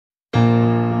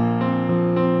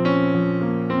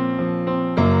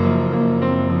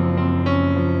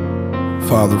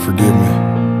Father, forgive me,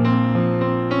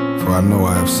 for I know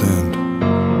I have sinned.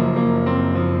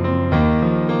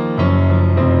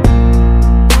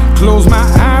 Close my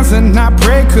eyes and I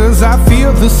pray, 'cause I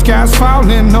feel the sky's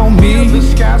falling on me.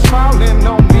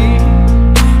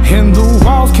 And the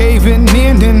walls caving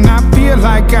in, and I feel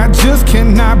like I just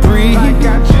cannot breathe.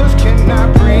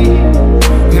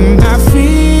 And I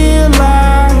feel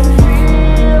like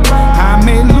I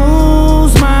may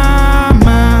lose my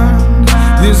mind.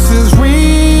 This is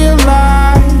real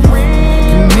life.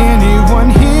 Can anyone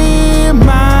hear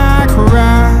my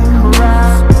cries?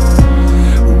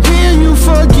 Will you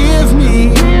forgive me?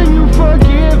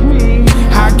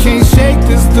 I can't shake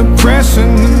this depression,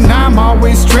 and I'm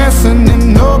always stressing,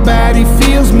 and nobody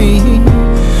feels me.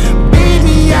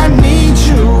 Baby, I need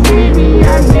you. Baby,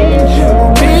 I need you.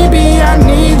 Baby, I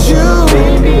need you.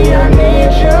 Baby, I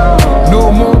need you. No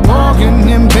more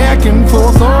bargaining back and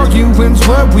forth, arguing's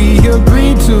what we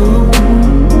agreed to.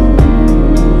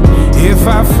 If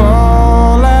I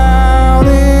fall out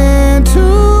into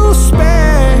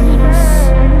space,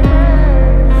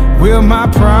 will my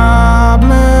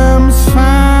problems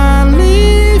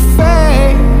finally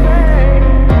fade?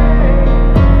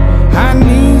 I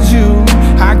need you.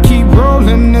 I keep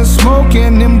rolling and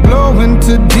smoking and blowing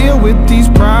to deal with these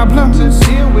problems.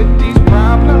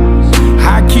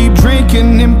 I keep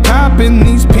drinking and popping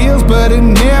these pills, but it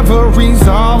never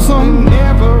resolves them.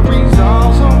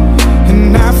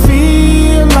 And I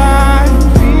feel like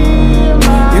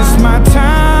it's my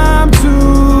time to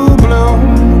blow.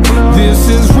 This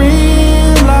is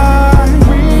real life.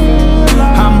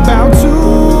 I'm about to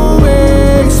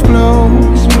explode.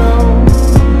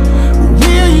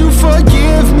 Will you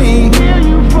forgive me?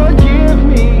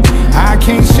 I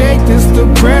can't shake this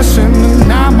depression,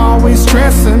 and I'm always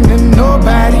stressing, and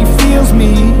nobody feels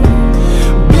me.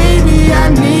 Baby, I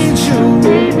need you.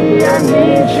 Baby, I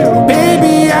need you.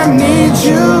 Baby, I need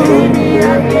you. Baby,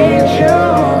 I need you.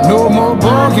 No more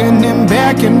bargaining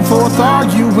back and forth,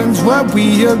 arguing's what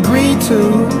we agreed to.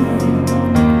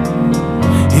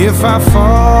 If I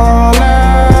fall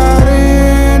out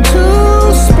into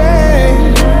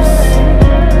space,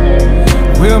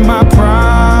 will my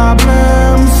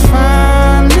problems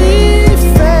finally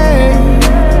fade?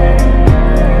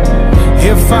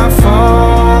 If I